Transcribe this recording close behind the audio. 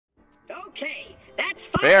Okay, that's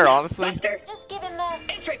fine. Fair, honestly. Buster. Just give him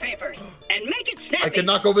the Entry papers and make it snappy. I can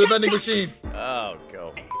knock over the vending machine. Oh,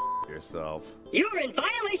 go yourself. You're in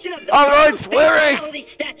violation of the All right, Verbal swearing. Penalty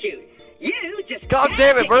Statute. You just God got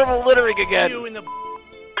damn it, a verbal littering again.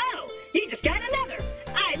 Oh, you just got another.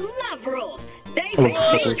 I love rules. They make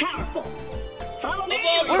me powerful. Follow me.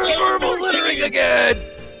 We're verbal littering again.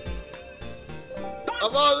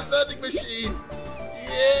 I'm on the vending machine.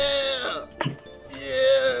 Yeah.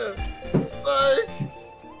 Yeah. Spark.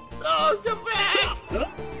 Oh, come back.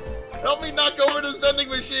 Help me knock over this vending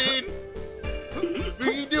machine.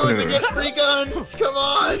 We can do it to get free guns. Come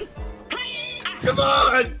on. Come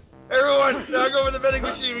on. Everyone, knock over the vending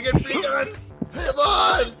machine. We get free guns. Come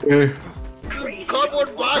on. These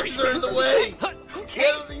cardboard boxes are in the way.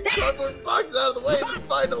 Get these cardboard boxes out of the way and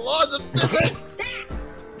defy the laws of physics.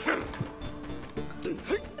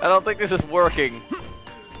 I don't think this is working.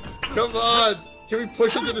 Come on. Can we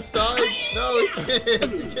push it to the side? No, we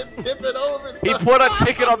can't. We can tip it over. He put a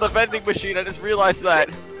ticket on the vending machine. I just realized that.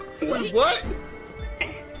 Wait, what?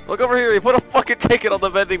 Look over here. He put a fucking ticket on the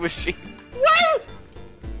vending machine. What?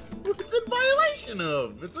 What's in violation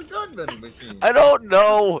of? It's a gun vending machine. I don't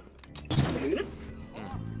know.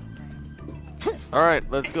 Alright,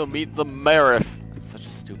 let's go meet the Meriff. That's such a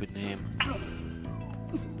stupid name.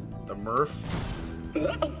 The Murph?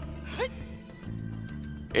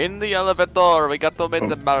 In the elevator, we got to meet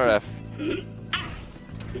the Meriff.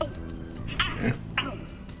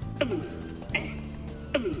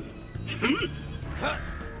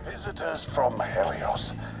 Visitors from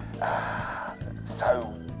Helios.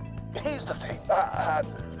 So, here's the thing.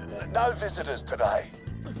 No visitors today.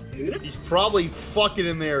 He's probably fucking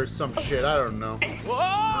in there or some shit. I don't know. You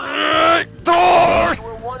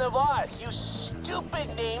were one of us, you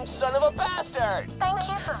stupid named son of a bastard! Thank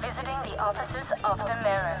you for visiting the offices of the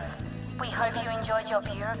Meriff. We hope you enjoyed your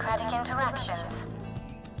bureaucratic interactions.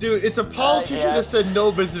 Dude, it's a politician that said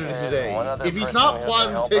no visitors today. If he's not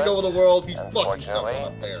plotting to take over the world, he's fucking something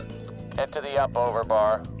up there. Head to the up-over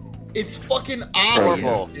bar. It's fucking obvious,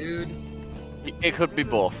 both. dude. It could be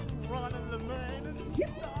both.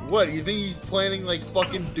 What, you think he's planning like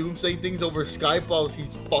fucking doomsday things over Skype while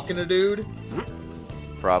he's fucking a dude?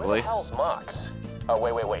 Probably. Where the hell's Mox? Oh,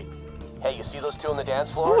 wait. Hey, you see those two on the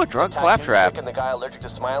dance floor? Ooh, a drunk Tattooed claptrap. chick and the guy allergic to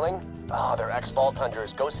smiling? Oh, they're ex-vault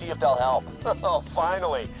hunters. Go see if they'll help. Oh,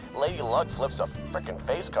 finally. Lady Luck flips a frickin'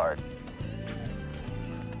 face card.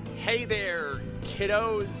 Hey there,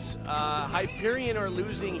 kiddos. Hyperion are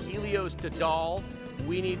losing Helios to Doll.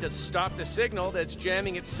 We need to stop the signal that's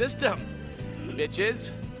jamming its system.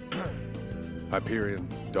 Bitches. Hyperion,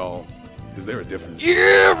 Doll. Is there a difference?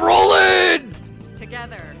 Yeah, rolling!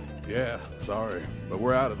 Together. Yeah, sorry, but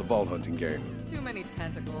we're out of the vault hunting game. Too many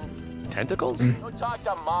tentacles. Tentacles? Go talk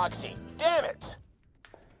to Moxie. Damn it!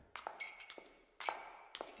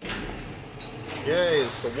 Yay,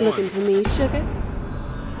 it's the one. Looking for me, sugar?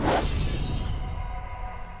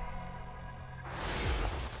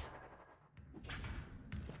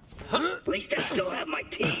 At least I still have my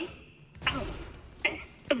tea.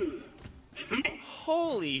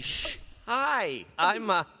 Holy Hi,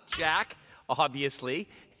 I'm Jack, obviously,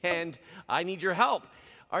 and I need your help.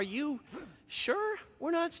 Are you sure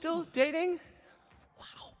we're not still dating?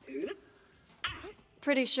 Wow.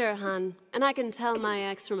 Pretty sure, hon. And I can tell my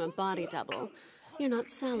ex from a body double. You're not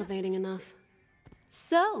salivating enough.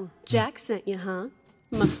 So, Jack sent you, huh?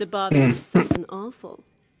 Must have bothered you something awful.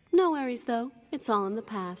 No worries, though. It's all in the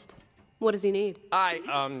past. What does he need?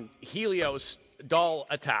 Helios, Doll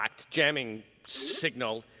attacked, jamming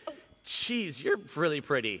signal. Jeez, you're really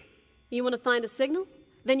pretty. You want to find a signal?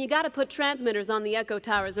 Then you gotta put transmitters on the echo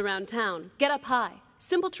towers around town. Get up high.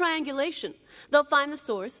 Simple triangulation. They'll find the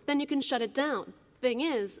source, then you can shut it down. Thing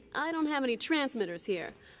is, I don't have any transmitters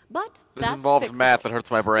here. But this that's involves fixable. math that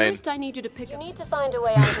hurts my brain. First, I need you to pick You up. need to find a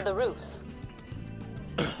way onto the roofs.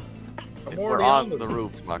 We're on the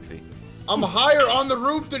roof, Moxie. I'm higher on the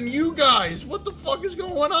roof than you guys. What the fuck is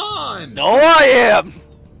going on? No, I am.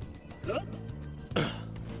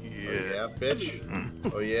 Yeah, bitch.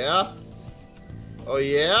 Oh yeah. Oh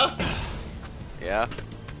yeah. Yeah.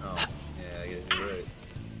 Oh yeah, I guess you're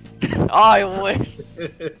right. I wish.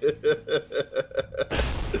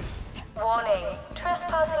 Warning.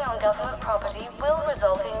 Trespassing on government property will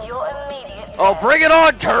result in your immediate death. Oh, bring it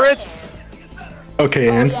on, turrets! Okay,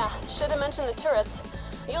 Oh Ann. yeah, should have mentioned the turrets.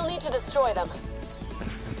 You'll need to destroy them.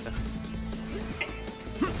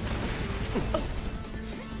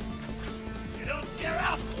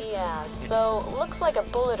 Yeah, so looks like a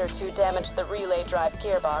bullet or two damaged the relay drive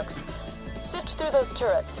gearbox. Sift through those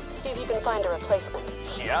turrets, see if you can find a replacement.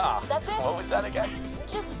 Yeah. That's it. What was that again?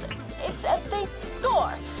 Just, it's a thing.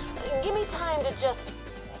 Score! Give me time to just...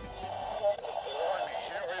 Blimey,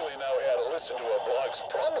 you really know how to listen to a bloke's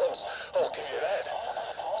problems. I'll give you that.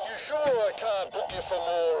 You sure I can't book you for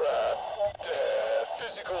more,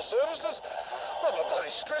 physical services? I'm a bloody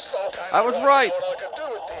stress volcano. I was right. What I could do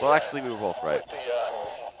with the, Well, actually, we were both right. with the,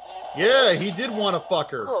 Yeah, he did want to fuck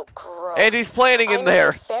her. Oh, gross. And he's planning in I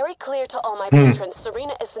there. made it very clear to all my patrons,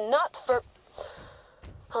 Serena is not for...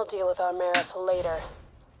 I'll deal with our Marif later.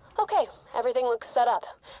 Okay, everything looks set up.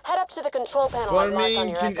 Head up to the control panel Well, and marked on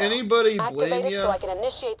your can echo. anybody Activate blame it you? so I can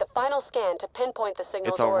initiate the final scan to pinpoint the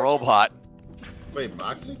signal's It's a origin. robot. Wait,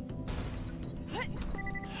 Moxie?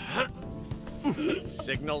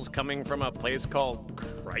 Signals coming from a place called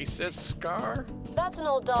Crisis Scar? That's an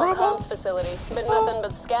old dog comms facility. Been nothing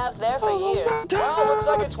but scavs there for years. Well, looks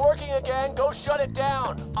like it's working again. Go shut it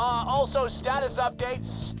down. Also, status update,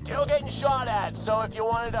 still getting shot at. So if you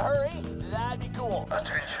wanted to hurry, that'd be cool.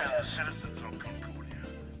 Attention, citizens of Concordia.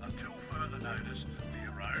 Until further notice, for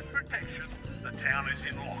your own protection, the town is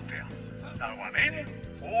in lockdown. No one in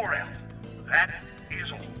or out. That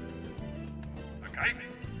is all. Okay?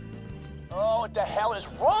 Oh, what the hell is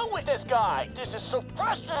wrong with this guy? This is so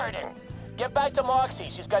frustrating. Get back to Moxie.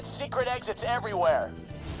 She's got secret exits everywhere.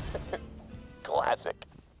 Classic.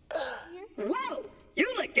 Whoa!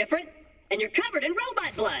 You look different, and you're covered in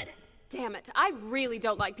robot blood. Damn it, I really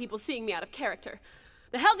don't like people seeing me out of character.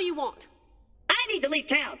 The hell do you want? I need to leave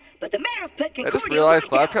town, but the mayor of Put I Concordia just realized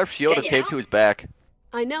locked out. Claptrap's shield Can is you taped to help? his back.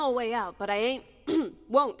 I know a way out, but I ain't...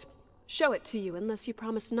 won't show it to you unless you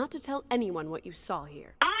promise not to tell anyone what you saw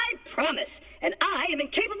here. I promise, and I am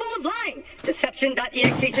incapable of lying.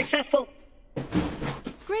 Deception.exe successful.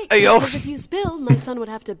 Great, Hey, yo. because if you spilled, my son would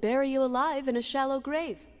have to bury you alive in a shallow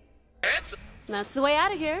grave. That's the way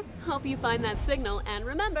out of here. Hope you find that signal, and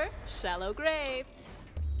remember, shallow grave.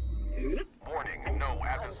 Warning, no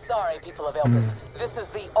I'm sorry, people of Elpis. This is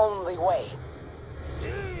the only way.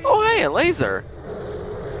 Oh, hey, a laser.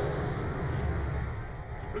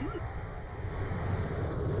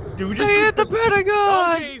 Did we They hit the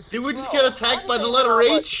Pentagon! Did we just get attacked by the letter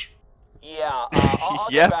H? Yeah, I'll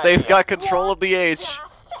get Yep, back they've to you. got control of the H.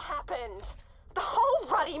 Just happened. The whole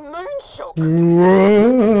ruddy moon shook.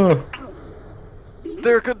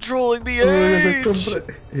 They're controlling the H!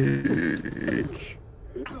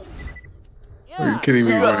 Yeah, Are you kidding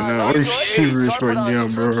me right now? I'm serious right now,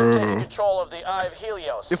 bro. Control of the Eye of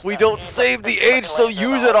Helios. If we don't save the H, they'll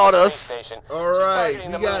use it on us. Alright,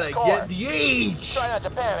 we gotta get the H! Try not to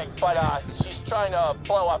panic, but she's trying to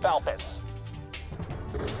blow up Elpis.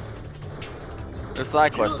 There's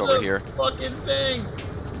side quest over here. Fucking thing!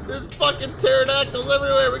 There's fucking pterodactyls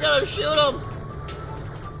everywhere, we gotta shoot them!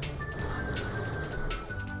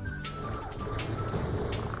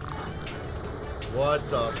 What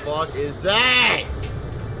the fuck is that?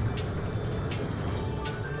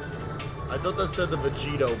 I thought that said the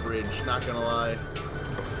Vegito Bridge, not gonna lie.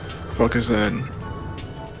 Fuck is that?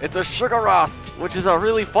 It's a Sugaroth, which is a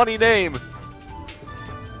really funny name.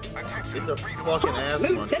 It's a fucking ass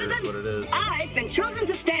Moon muncher is citizen, what it is. I've been chosen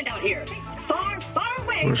to stand out here, far, far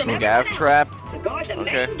away Where's from the everyone Scav else, trap? to guard the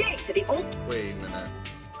Okay. main gate to the old... Wait a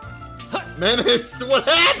minute. Menace, what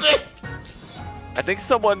happened? I think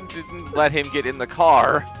someone didn't let him get in the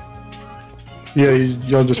car. Yeah,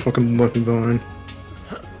 y'all just fucking left me behind.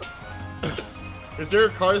 Is there a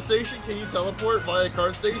car station? Can you teleport via a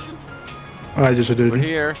car station? I just did. We're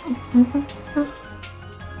here.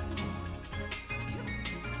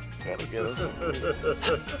 Gotta get us.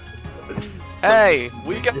 Hey,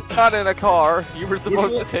 we got in a car. You were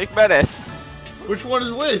supposed to take Menace. Which one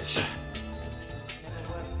is which?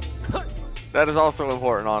 That is also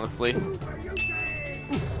important, honestly.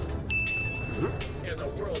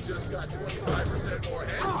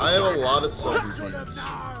 I have a lot of subroutines.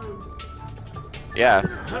 Yeah.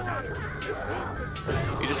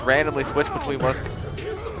 You just randomly switch between what's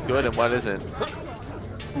good and what isn't.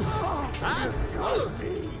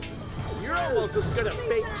 You're almost as good a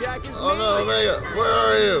fake Jack as Oh no, Omega, where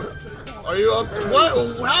are you? Are you up there?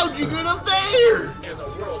 What? How'd you get up there?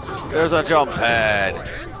 There's a jump pad.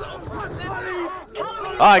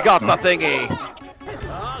 I got the thingy.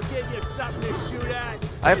 I'll give you something to shoot at.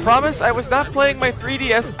 I promise I was not playing my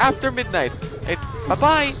 3DS after midnight.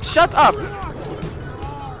 Bye-bye. Shut up. From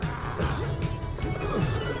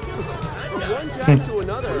one Jack to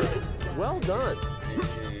another. Well done.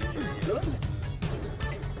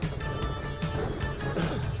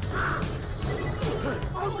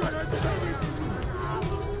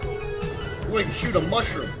 We can shoot a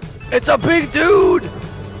mushroom. It's a big dude.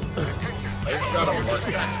 I shot a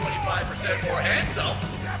mushroom. 25% more handsome.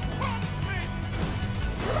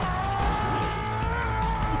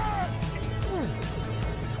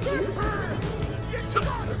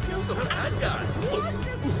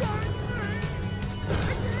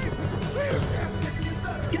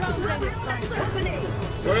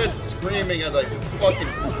 Quit screaming as I fucking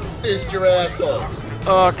fist your asshole.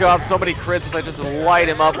 Oh god, so many crits. I just light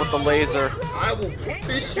him up with the laser. I will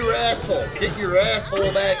fist your asshole. Get your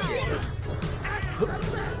asshole back here.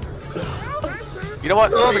 You know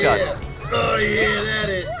what? Throw the gun. Oh yeah, that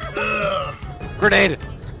is. Ugh. Grenade!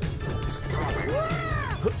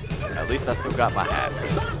 At least I still got my hat.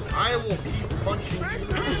 I will keep punching you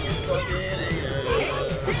in your fucking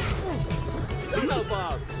Hello,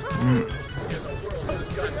 Bob.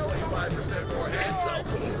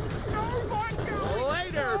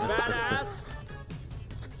 Later, badass.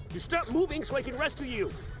 You stop moving so I can rescue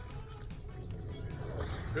you.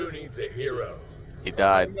 Who needs a hero? He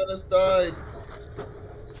died. I'm gonna die.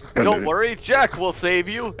 Don't worry, Jack will save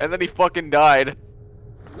you. And then he fucking died.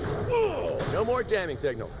 No more jamming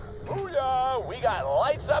signal. Booyah! We got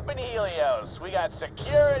lights up in Helios. We got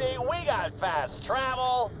security. We got fast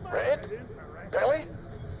travel. Red? Billy?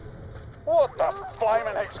 What the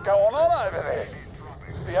flaming heck's going on over there?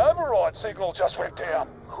 The override signal just went down.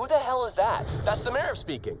 Who the hell is that? That's the mayor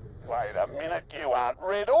speaking. Wait a minute, you aren't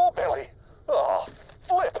Red or Billy. Oh,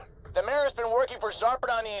 flip. The mayor's been working for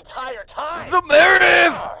Zarpedon the entire time. The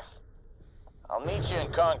narrative! I'll meet you in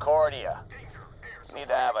Concordia. Need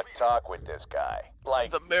to have a talk with this guy.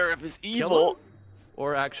 Like, The Merif is Kill evil. him?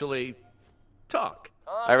 Or actually, talk.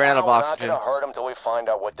 I ran out of oxygen. We're not gonna hurt him till we find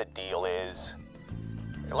out what the deal is.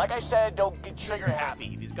 Like I said, don't get trigger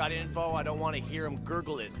happy. If he's got info, I don't want to hear him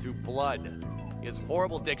gurgle it through blood. He has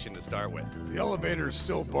horrible diction to start with. The elevator's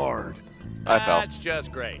still barred. I fell. That's just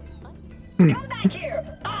great. Come back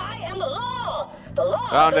here! I am the law! The law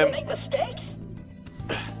Found doesn't him. make mistakes!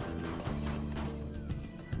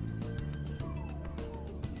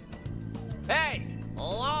 Hey,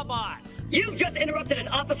 Lawbot! You've just interrupted an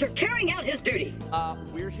officer carrying out his duty!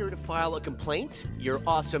 We're here to file a complaint. Your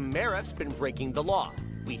awesome Marif's been breaking the law.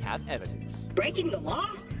 We have evidence. Breaking the law?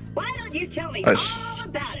 Why don't you tell me Nice. all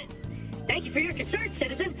about it? Thank you for your concern,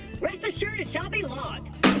 citizen. Rest assured it shall be logged.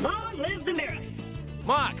 Long live the Marif!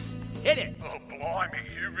 Mox, hit it! Oh, blimey,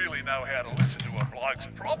 you really know how to listen to a bloke's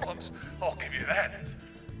problems. I'll give you that.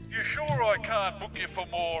 You sure I can't book you for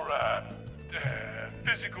more,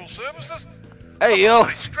 physical services? Hey, yo. I'm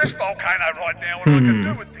a stress volcano right now, and I can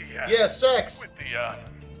do with the, Yeah, sex. with the,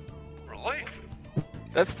 relief.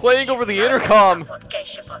 That's playing over the intercom. What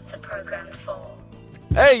geisha bots are programmed for.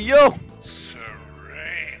 Hey, yo.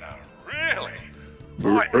 Serena, really?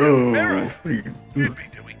 Bro, My Merif, what are you you'd be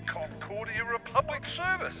doing Concordia a public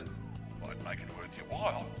service. Might make it worth your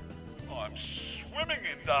while. I'm swimming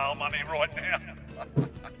in Dahl money right now.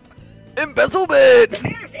 Embezzlement! The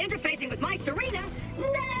Marif's interfacing with my Serena?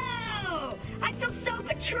 No! I feel so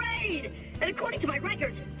betrayed! And according to my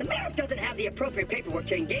records, the Marif doesn't have the appropriate paperwork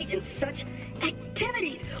to engage in such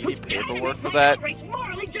activities, You which need kind of paperwork makes for my that? outrage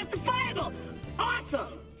morally justifiable! Awesome!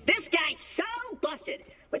 This guy's so busted!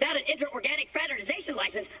 Without an interorganic fraternization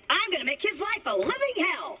license, I'm gonna make his life a living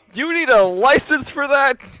hell! You need a license for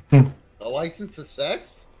that? A license to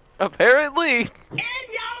sex? Apparently.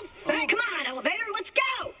 And come on, elevator, let's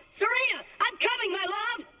go! Serena, I'm coming, my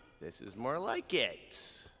love! This is more like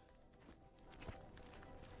it.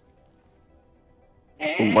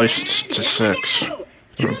 And License to sex. to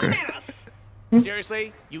the Okay. Marif!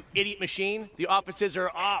 Seriously? You idiot machine? The offices are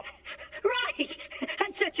up. Right!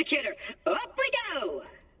 I'm such a kidder. Up we go!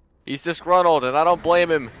 He's disgruntled, and I don't blame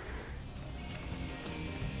him.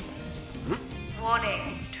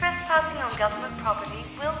 Warning. Trespassing on government property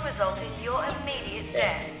will result in your immediate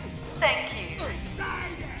death. Thank you.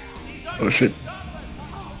 Oh shit.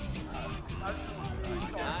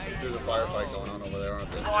 There's a firefight going on over there,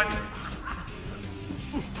 aren't there?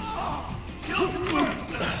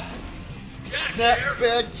 Snap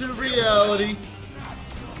back to reality.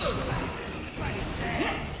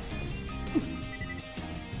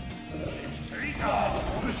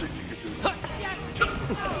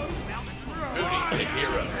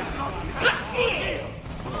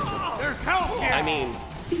 There's help here. I mean,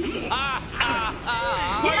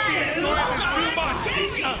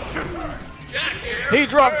 He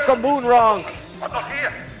dropped some moon wrong. I'm not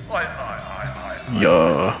here.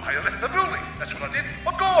 Yeah. I left the building. That's what I did.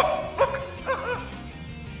 I'm gone. Look.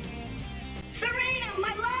 Serena,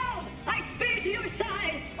 my love! I speed to your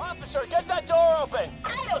side! Officer, get that door open.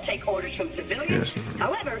 I don't take orders from civilians. Yes.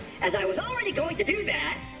 However, as I was already going to do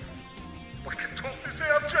that, We can talk this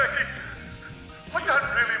out, Jackie. I don't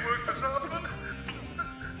really work for Zarpedon.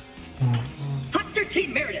 Huckster T.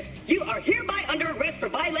 Meredith, you are hereby under arrest for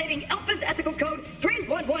violating Elpis Ethical Code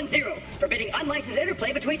 3110, forbidding unlicensed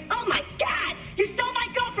interplay between— Oh my God! You stole my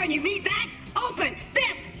girlfriend, you meatbag!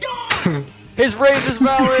 His raise is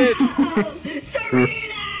valid!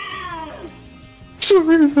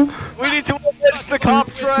 Serena! We need to avenge the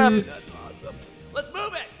cop trap! That's awesome. Let's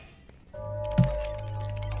move it!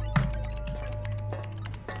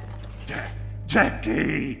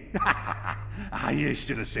 Jackie! I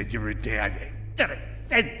should have said you were dead. Should have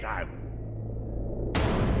said so.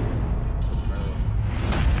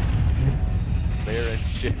 There and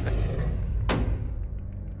shit.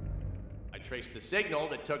 I traced the signal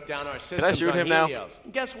that took down our systems. Can I shoot him now?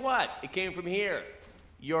 And guess what? It came from here.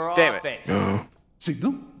 Your Damn office. No.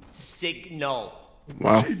 Signal? Signal.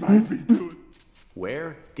 Wow. She might be doing.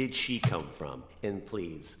 Where did she come from? And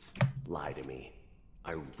please, lie to me.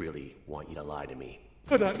 I really want you to lie to me.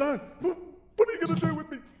 I don't know. What are you gonna do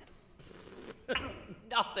with me?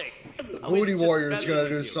 Nothing. The Booty Warrior's gonna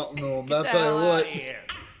do something to him. I'll tell you what.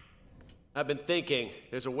 I've been thinking.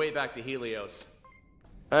 There's a way back to Helios.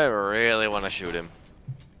 I really want to shoot him.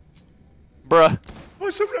 Bruh. I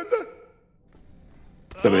surrender.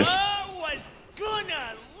 That is. I was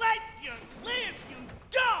gonna let you live, you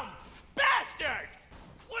dumb bastard!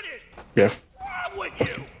 What is Yeah. wrong with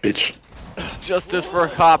you? Bitch. Justice for a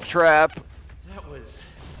cop trap. That was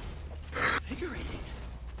invigorating.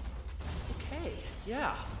 Okay,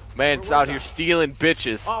 yeah. Man's out here stealing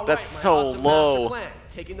bitches. All right, That's my so awesome master low. plan.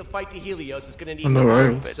 Taking the fight to Helios is gonna need I know,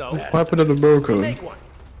 money, right? so What happened to the bro code? make one.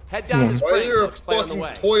 Head down to Why Springs. is there a I'll explain on the fucking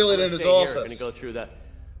way. toilet We're in gonna his stay here. We're office? gonna go through the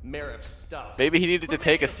Marif stuff. Maybe he needed to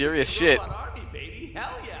take a serious shit. Army, baby.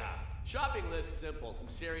 Hell yeah. Shopping list simple. Some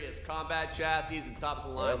serious combat chassis and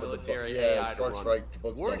top-of-the-line military AI to run.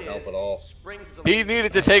 Books Word don't help is, at all. Springs is a He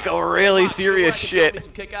needed to take a really serious shit.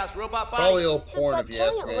 some kick-ass robot Probably bodies. old porn if Since you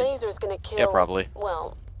that ask giant me. laser's gonna kill, Yeah, probably.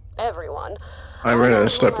 well, everyone. I ran out of I'm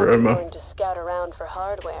stepper ammo. going to scout around for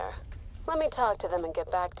hardware. Let me talk to them and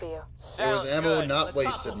get back to you. There was ammo good. not Let's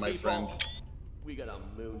wasted, hustle, my people. friend. We got a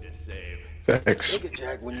moon to save. Facts. Look at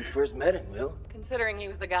Jack when you first met him, Will. Considering he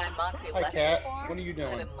was the guy Moxie Hi, left Cat. you for, What are you I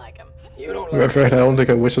doing? didn't like him. You don't Matter of fact, I don't think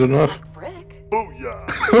I wasted enough. Brick?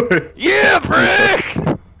 Booyah! Yeah,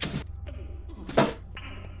 Brick!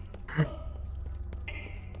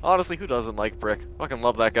 Honestly, who doesn't like Brick? Fucking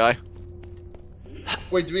love that guy.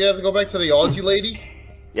 Wait, do we have to go back to the Aussie lady?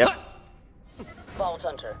 Yep. Vault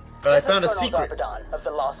Hunter. But I This is found a Colonel secret. Zarpedon of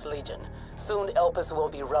the Lost Legion. Soon Elpis will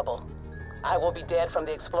be rubble. I will be dead from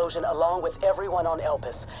the explosion along with everyone on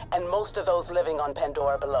Elpis, and most of those living on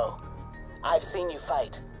Pandora below. I've seen you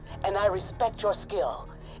fight, and I respect your skill.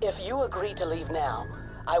 If you agree to leave now,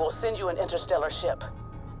 I will send you an interstellar ship.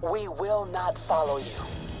 We will not follow you.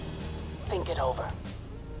 Think it over.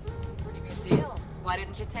 Pretty good deal. Why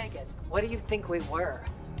didn't you take it? What do you think we were?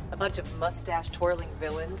 A bunch of mustache-twirling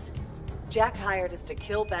villains? Jack hired us to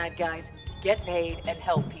kill bad guys, get paid, and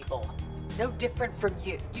help people. No different from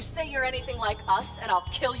you. You say you're anything like us, and I'll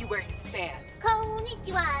kill you where you stand.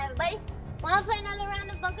 Konnichiwa, everybody. Wanna play another round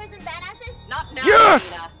of bunkers and badasses? Not now,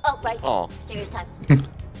 Yes! Nina. Oh, right. Oh. Serious time.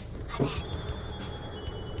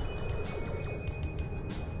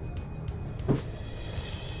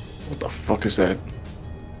 What the fuck is that?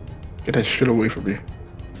 Get that shit away from me.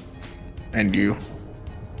 And you.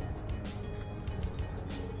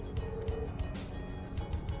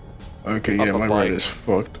 Okay, yeah, Up a my bike. ride is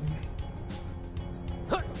fucked.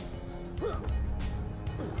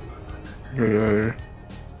 Get out of here.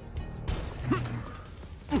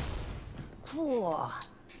 Whoa.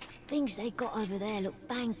 Things they got over there look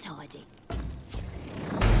bang tidy.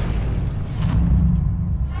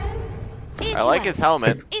 I like his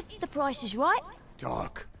helmet. If the price is right.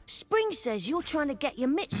 Doc. Spring says you're trying to get your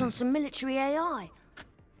mitts on some military AI.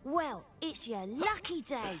 Well, it's your lucky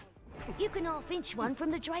day. You can half-inch one from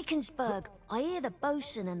the Drakensberg. I hear the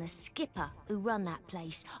bosun and the skipper who run that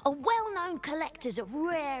place are well-known collectors of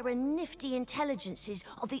rare and nifty intelligences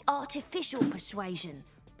of the artificial persuasion.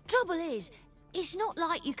 Trouble is, it's not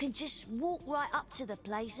like you can just walk right up to the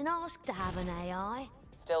place and ask to have an AI.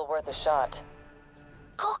 Still worth a shot.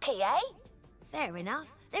 Cocky, eh? Fair enough.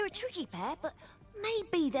 They're a tricky pair, but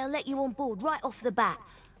maybe they'll let you on board right off the bat.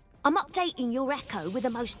 I'm updating your Echo with the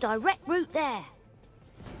most direct route there.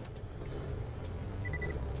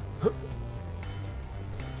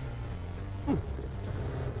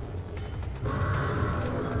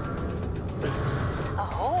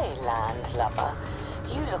 Ahoy, landlubber.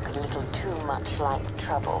 You look a little too much like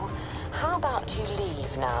trouble. How about you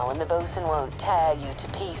leave now and the bosun won't tear you to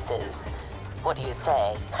pieces? What do you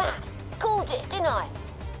say? Ha! Called it, didn't I?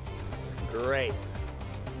 Great.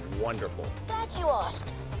 Wonderful. Glad you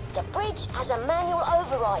asked. The bridge has a manual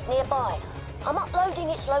override nearby. I'm uploading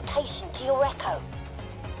its location to your Echo.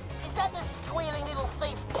 Is that the squealing little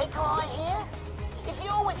thief Pickle I hear? If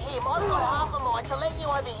you're with him, I've got half a mind to let you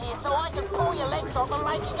over here so I can pull your legs off and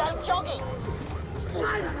make you go jogging.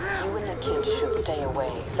 Listen, you and the kids should stay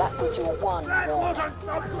away. That was your one That warning. wasn't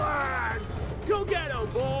the plan! Go get 'em,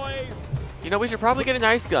 boys! You know, we should probably get an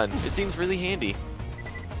ice gun. It seems really handy.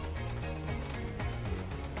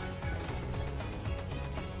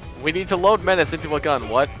 We need to load Menace into a gun.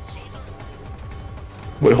 What?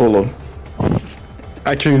 Wait, hold on.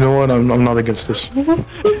 Actually, you know what? I'm not against this.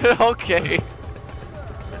 Okay.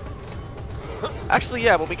 Actually,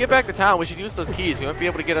 yeah, when we get back to town, we should use those keys. We might be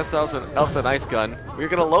able to get ourselves an ice gun. We're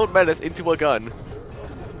gonna load Menace into a gun.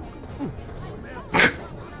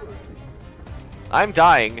 I'm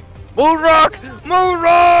dying. Moonrock!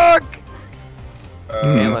 Moonrock!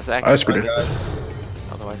 And less accurate. Ice grenade.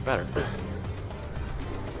 It's otherwise better.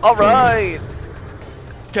 Alright!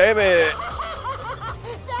 Damn it!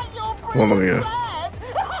 One of you.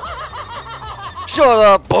 Shut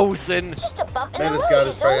up, bosun! Just a bump in the Menace road got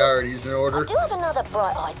his is all. priorities in order. I do have another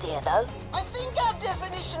bright idea, though. I think our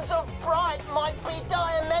definitions of bright might be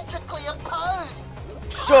diametrically opposed.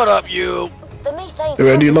 Shut up, you! The methane Dude,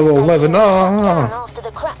 I need level pumping 11. station shut down Ah. after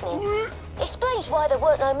the cracking. Explains why there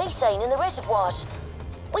weren't no methane in the reservoirs.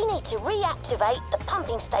 We need to reactivate the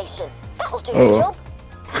pumping station. That'll do the job.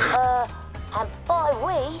 And by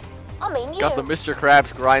we, I mean you. Got the Mr.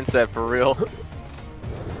 Krabs grind set for real. The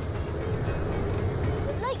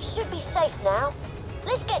lake should be safe now.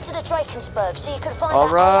 Let's get to the Drakensberg so you can find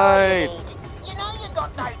out what you need. You know you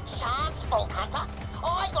got no chance, Vault Hunter.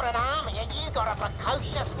 I got an army and you got a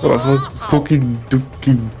precocious What little a asshole. pookie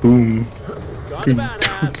dookie boom.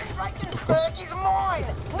 Drakensberg is mine,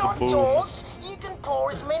 not yours. You can pour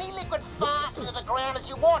as many liquid farts into the ground as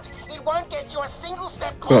you want. It won't get you a single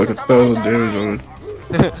step closer to my domain.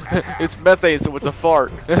 It's methane, so it's a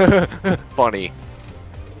fart. Funny.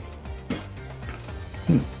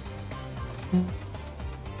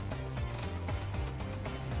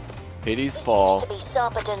 Pity's fall. Used to be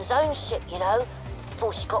Sarpedon's own ship, you know.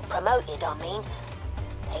 Before she got promoted, I mean.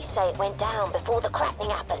 They say it went down before the cracking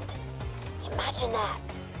happened. Imagine that.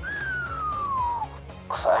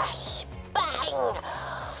 Crash. Bang!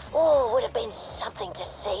 Oh, would have been something to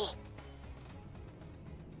see.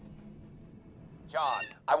 John,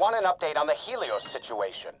 I want an update on the Helios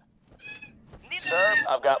situation. Sir,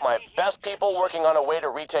 I've got my best people working on a way to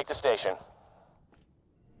retake the station.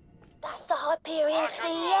 That's the Hyperion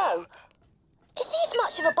CEO. Is he as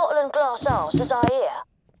much of a bottle and glass arse as I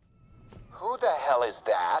hear? Who the hell is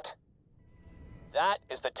that? That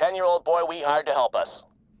is the 10-year-old boy we hired to help us.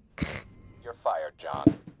 You're fired,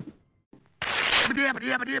 John.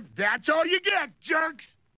 That's all you get,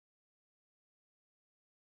 jerks!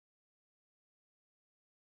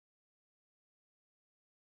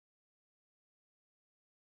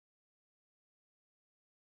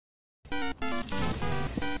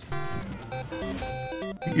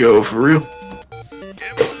 Yo, for real?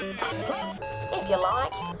 If you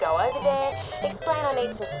like, you could go over there, explain I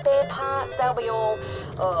need some spare parts, they'll be all,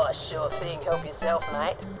 oh, sure thing, help yourself,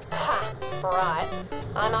 mate. Ha, right.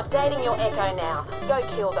 I'm updating your Echo now. Go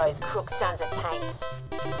kill those crook sons of taints.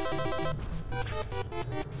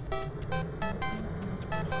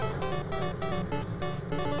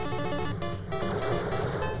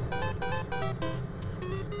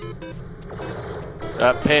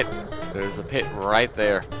 That pit. There's a pit right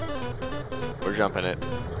there. We're jumping it.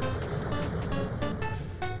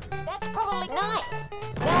 That's probably nice.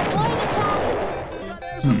 Now blow the charges.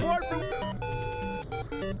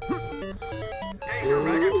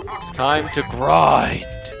 Time to grind.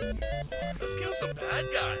 Let's kill some bad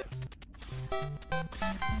guys.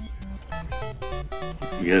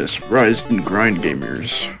 Yes, rise and grind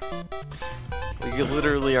gamers. We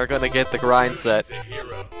literally are gonna get the grind set.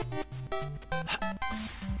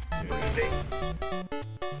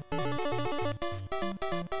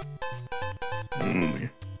 Mm.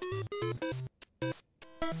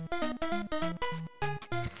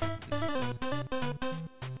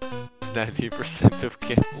 90% of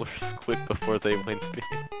gamblers quit before they win big.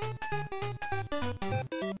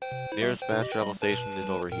 Nearest fast travel station is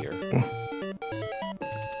over here.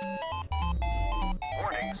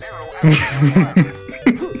 Warning, 0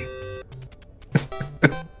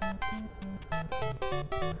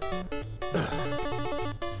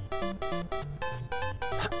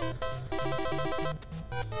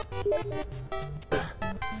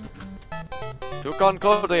 To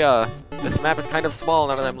Concordia! This map is kind of small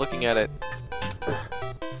now that I'm looking at it.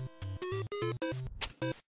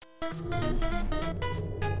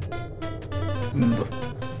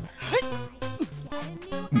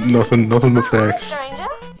 Nothing but facts. Stranger,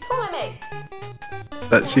 follow me.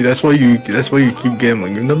 That's why you keep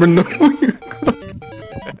gambling. You never know.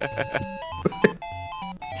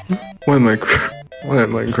 Why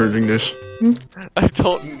am I encouraging this? I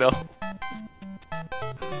don't know.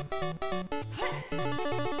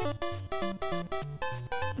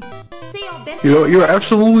 You know, you're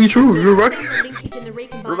absolutely true. You're right.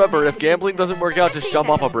 Remember, if gambling doesn't work out, just jump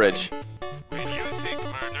off a bridge.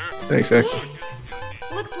 Thanks, Zach. Yes!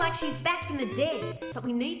 Looks like she's back from the dead, but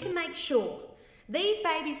we need to make sure. These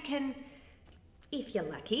babies can, if you're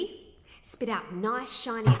lucky, spit out nice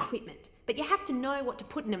shiny equipment, but you have to know what to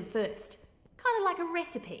put in them first. Kind of like a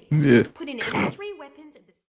recipe. Yeah. Put in at least 3 weapons and